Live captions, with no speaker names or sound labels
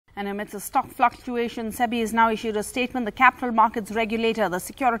And amidst the stock fluctuation, SEBI has now issued a statement. The capital markets regulator, the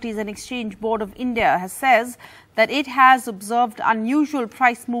Securities and Exchange Board of India, says that it has observed unusual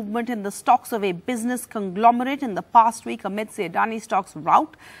price movement in the stocks of a business conglomerate in the past week amidst the Adani stocks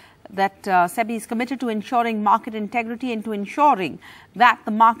rout. That SEBI is committed to ensuring market integrity and to ensuring that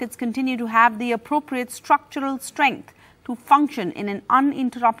the markets continue to have the appropriate structural strength to function in an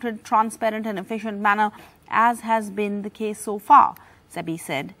uninterrupted, transparent and efficient manner, as has been the case so far, SEBI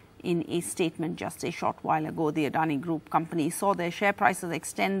said in a statement just a short while ago. The Adani Group company saw their share prices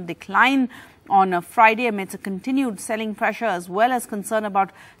extend decline on a Friday amidst a continued selling pressure as well as concern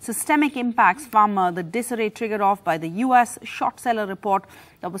about systemic impacts from the disarray triggered off by the US short seller report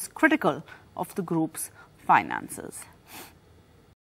that was critical of the group's finances.